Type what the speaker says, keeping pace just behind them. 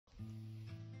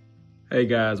Hey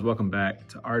guys, welcome back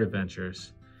to Art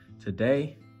Adventures.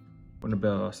 Today, we're gonna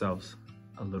build ourselves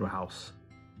a little house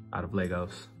out of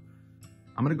Legos.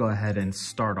 I'm gonna go ahead and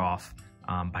start off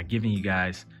by giving you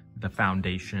guys the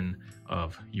foundation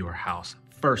of your house.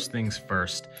 First things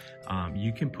first,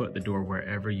 you can put the door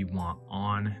wherever you want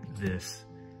on this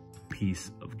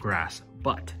piece of grass,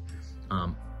 but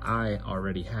I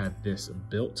already had this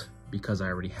built because I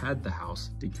already had the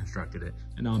house, deconstructed it,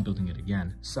 and now I'm building it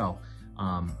again. So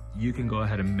you can go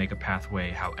ahead and make a pathway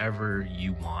however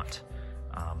you want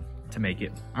to make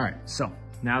it. All right, so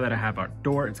now that I have our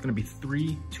door, it's gonna be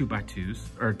 3 2x2s,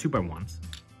 or 2x1s,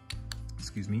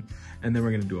 excuse me. And then we're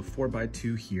gonna do a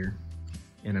 4x2 here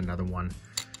and another one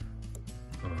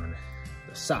on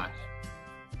the side.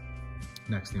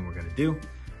 Next thing we're gonna do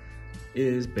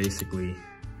is basically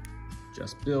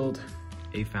just build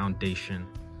a foundation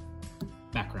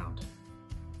background.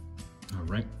 All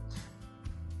right,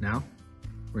 now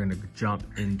we're gonna jump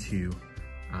into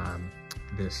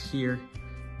this here,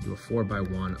 do a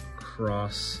 4x1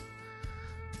 across,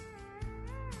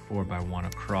 4x1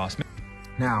 across.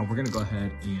 Now we're gonna go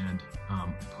ahead and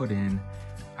put in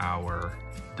our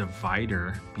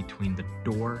divider between the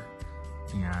door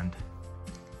and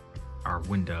our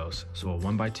windows. So a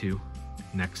 1x2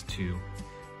 next to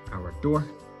our door.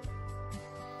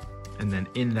 And then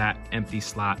in that empty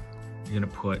slot, you're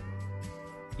gonna put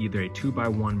either a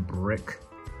 2x1 brick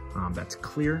that's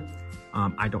clear.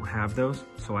 I don't have those,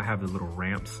 so I have the little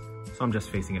ramps. So I'm just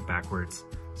facing it backwards,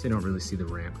 so you don't really see the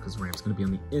ramp because the ramp's gonna be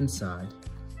on the inside.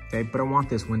 Okay, but I want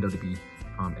this window to be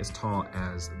as tall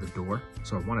as the door.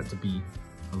 So I want it to be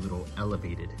a little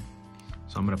elevated.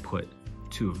 So I'm gonna put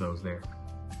 2 of those there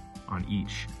on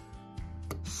each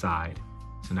side.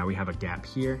 So now we have a gap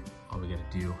here. All we gotta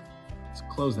do is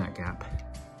close that gap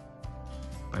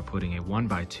by putting a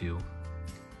 1x2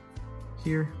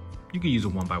 here. You could use a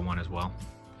 1x1 as well,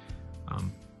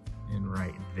 and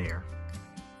right there.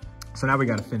 So now we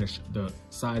gotta finish the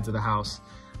sides of the house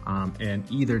and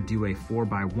either do a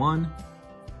 4x1,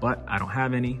 but I don't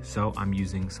have any, so I'm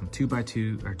using some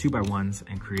 2x2 or 2x1s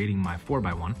and creating my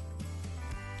 4x1.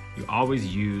 You always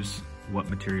use what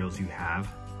materials you have,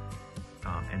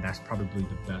 and that's probably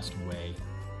the best way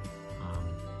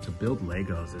to build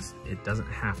Legos. Is it doesn't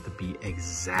have to be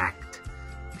exact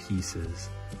pieces.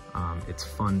 It's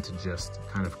fun to just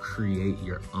kind of create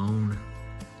your own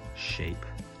shape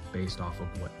based off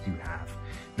of what you have.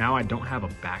 Now I don't have a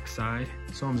backside,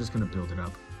 so I'm just gonna build it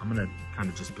up. I'm gonna kind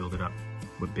of just build it up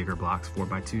with bigger blocks,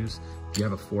 4x2s. If you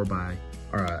have a 4x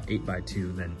or a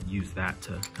 8x2, then use that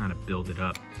to kind of build it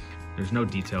up. There's no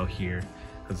detail here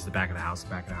because it's the back of the house. The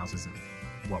back of the house isn't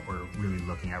what we're really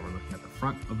looking at. We're looking at the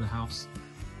front of the house.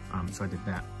 So I did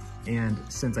that. And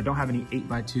since I don't have any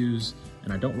 8x2s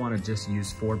and I don't want to just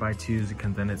use 4x2s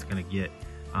because then it's going to get,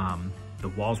 the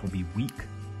walls will be weak.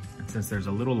 And since there's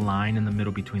a little line in the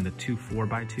middle between the 2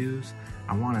 4x2s,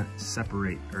 I want to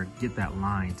separate or get that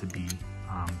line to be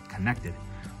connected.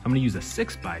 So I'm going to use a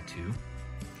 6x2,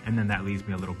 and then that leaves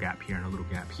me a little gap here and a little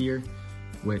gap here,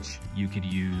 which you could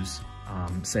use,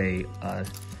 say, a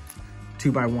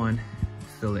 2x1,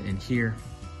 fill it in here.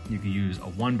 You could use a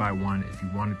 1x1 if you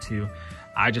wanted to.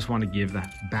 I just want to give the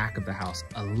back of the house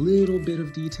a little bit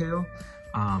of detail,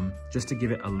 just to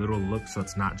give it a little look so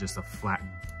it's not just a flat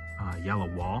yellow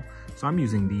wall. So I'm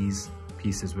using these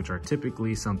pieces, which are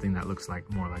typically something that looks like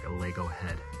more like a Lego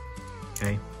head,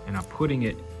 okay? And I'm putting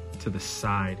it to the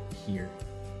side here.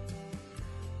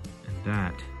 And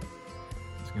that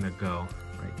is gonna go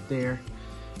right there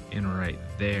and right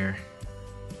there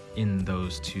in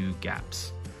those 2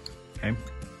 gaps, okay?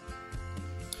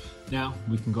 Now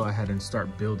we can go ahead and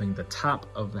start building the top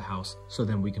of the house so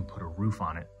then we can put a roof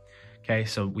on it. Okay,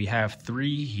 so we have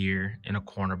 3 here in a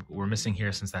corner, but we're missing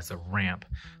here since that's a ramp.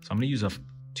 So I'm gonna use a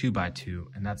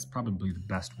 2x2, and that's probably the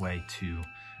best way to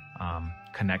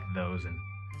connect those and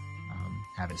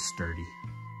have it sturdy.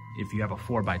 If you have a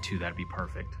 4x2, that'd be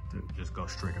perfect to just go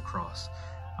straight across.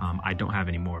 I don't have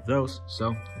any more of those,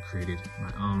 so I created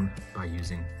my own by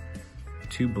using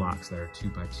 2 blocks that are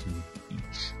 2x2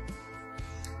 each.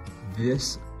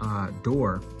 This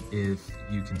door, if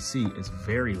you can see, is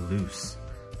very loose.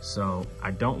 So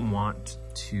I don't want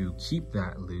to keep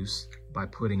that loose by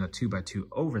putting a 2x2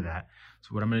 over that. So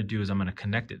what I'm gonna do is I'm gonna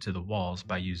connect it to the walls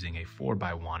by using a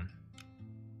 4x1.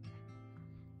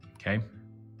 Okay?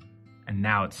 And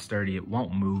now it's sturdy, it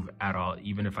won't move at all.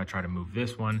 Even if I try to move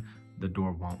this one, the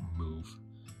door won't move,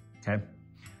 okay?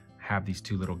 Have these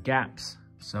 2 little gaps.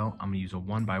 So I'm gonna use a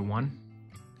 1x1,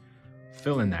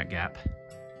 fill in that gap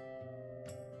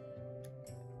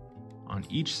on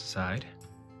each side.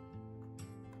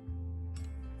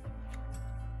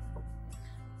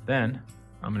 Then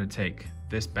I'm gonna take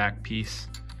this back piece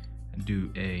and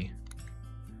do a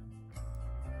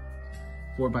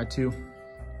 4x2,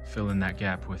 fill in that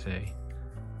gap with a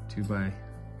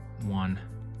 2x1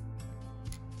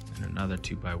 and another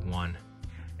 2x1.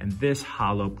 And this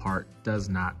hollow part does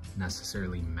not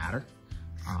necessarily matter.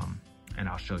 And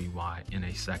I'll show you why in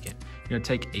a second. You're gonna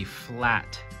take a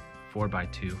flat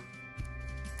 4x2,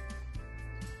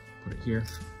 put it here.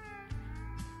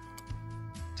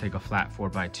 Take a flat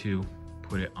 4x2,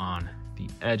 put it on the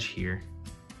edge here.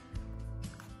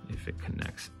 If it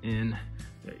connects in,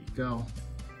 there you go.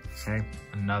 Okay,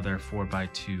 another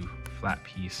 4x2 flat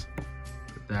piece,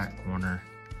 put that corner.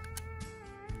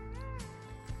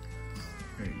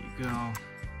 There you go.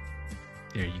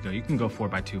 There you go. You can go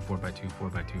 4x2, 4x2,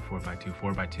 4x2, 4x2,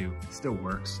 4x2. Still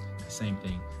works. Same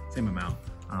thing, same amount.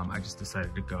 I just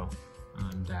decided to go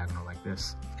diagonal like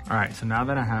this. All right, so now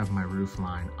that I have my roof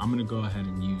line, I'm gonna go ahead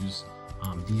and use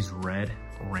these red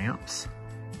ramps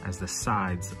as the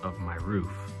sides of my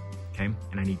roof, okay?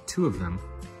 And I need 2 of them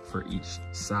for each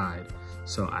side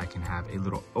so I can have a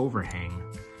little overhang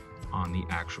on the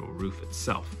actual roof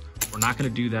itself. We're not gonna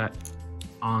do that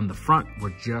on the front,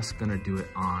 we're just gonna do it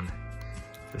on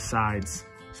the sides,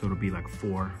 so it'll be like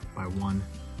 4x1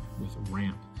 with a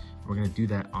ramp. We're gonna do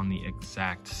that on the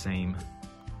exact same,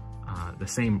 the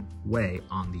same way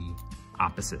on the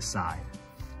opposite side.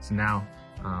 So now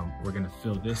we're gonna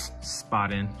fill this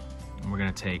spot in, and we're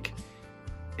gonna take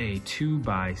a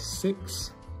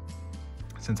 2x6,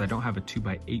 since I don't have a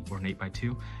 2x8 or an 8x2,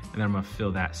 and then I'm gonna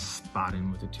fill that spot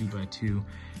in with a 2x2.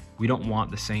 We don't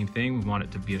want the same thing. We want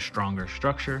it to be a stronger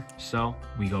structure. So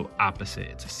we go opposite.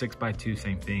 It's a 6x2,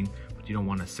 same thing, but you don't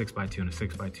want a 6x2 and a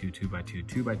 6x2, 2x2,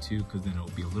 2x2, because then it'll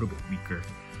be a little bit weaker.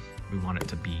 We want it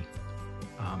to be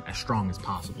as strong as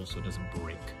possible so it doesn't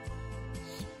break.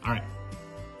 All right,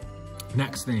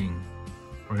 next thing,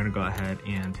 we're gonna go ahead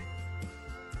and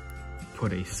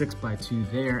put a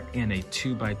 6x2 there and a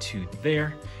 2x2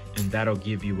 there, and that'll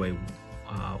give you a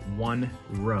 1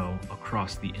 row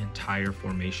across the entire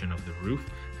formation of the roof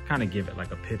to kind of give it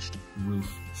like a pitched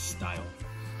roof style.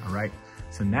 All right,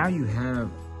 so now you have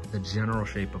the general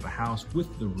shape of a house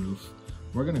with the roof.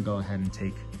 We're gonna go ahead and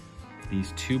take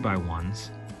these 2x1s,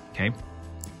 okay?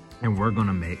 And we're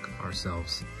gonna make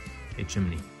ourselves a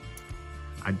chimney.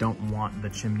 I don't want the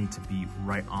chimney to be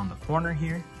right on the corner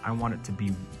here. I want it to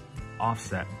be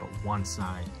offset, but one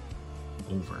side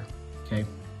over, okay?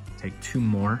 Take 2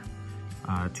 more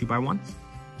 2x1s,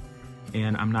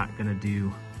 and I'm not gonna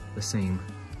do the same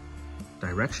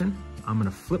direction. I'm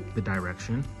gonna flip the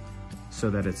direction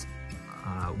so that it's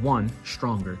 1,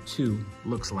 stronger, 2,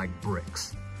 looks like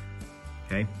bricks,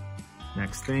 okay?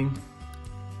 Next thing,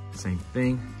 same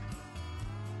thing.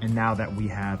 And now that we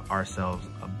have ourselves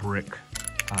a brick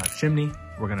chimney,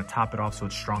 we're gonna top it off so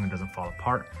it's strong and doesn't fall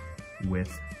apart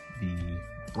with the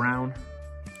brown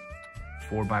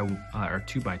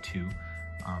 2x2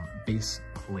 base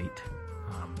plate,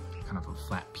 kind of a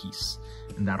flat piece,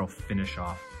 and that'll finish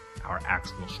off our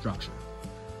actual structure.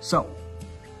 So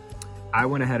I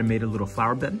went ahead and made a little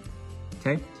flower bed,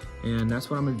 okay? And that's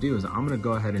what I'm gonna do is I'm gonna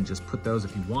go ahead and just put those.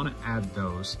 If you wanna add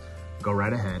those, go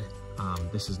right ahead.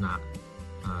 This is not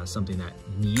something that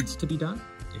needs to be done.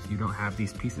 If you don't have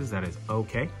these pieces, that is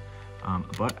okay.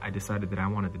 But I decided that I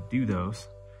wanted to do those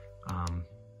and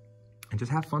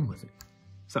just have fun with it.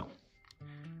 So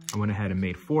I went ahead and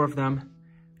made 4 of them.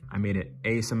 I made it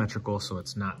asymmetrical so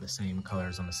it's not the same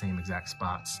colors on the same exact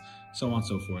spots, so on and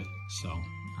so forth. So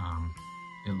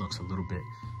it looks a little bit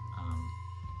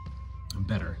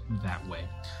better that way.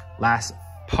 Last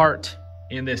part,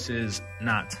 and this is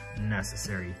not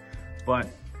necessary, but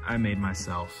I made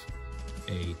myself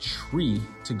a tree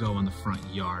to go in the front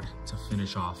yard to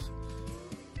finish off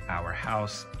our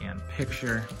house and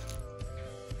picture.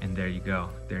 And there you go,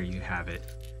 there you have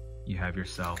it. You have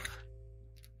yourself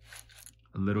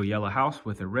a little yellow house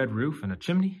with a red roof and a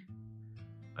chimney,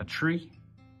 a tree,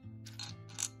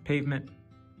 pavement,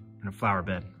 and a flower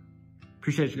bed.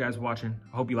 Appreciate you guys watching.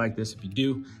 I hope you like this. If you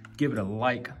do, give it a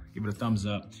like, give it a thumbs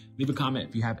up. Leave a comment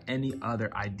if you have any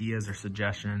other ideas or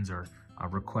suggestions or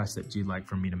requests that you'd like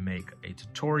for me to make a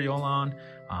tutorial on.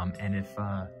 And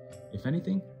if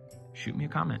anything, shoot me a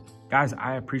comment. Guys,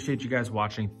 I appreciate you guys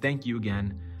watching. Thank you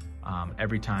again.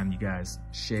 Every time you guys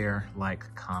share, like,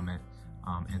 comment,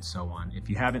 and so on. If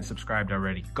you haven't subscribed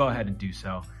already, go ahead and do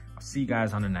so. I'll see you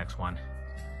guys on the next one.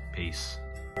 Peace.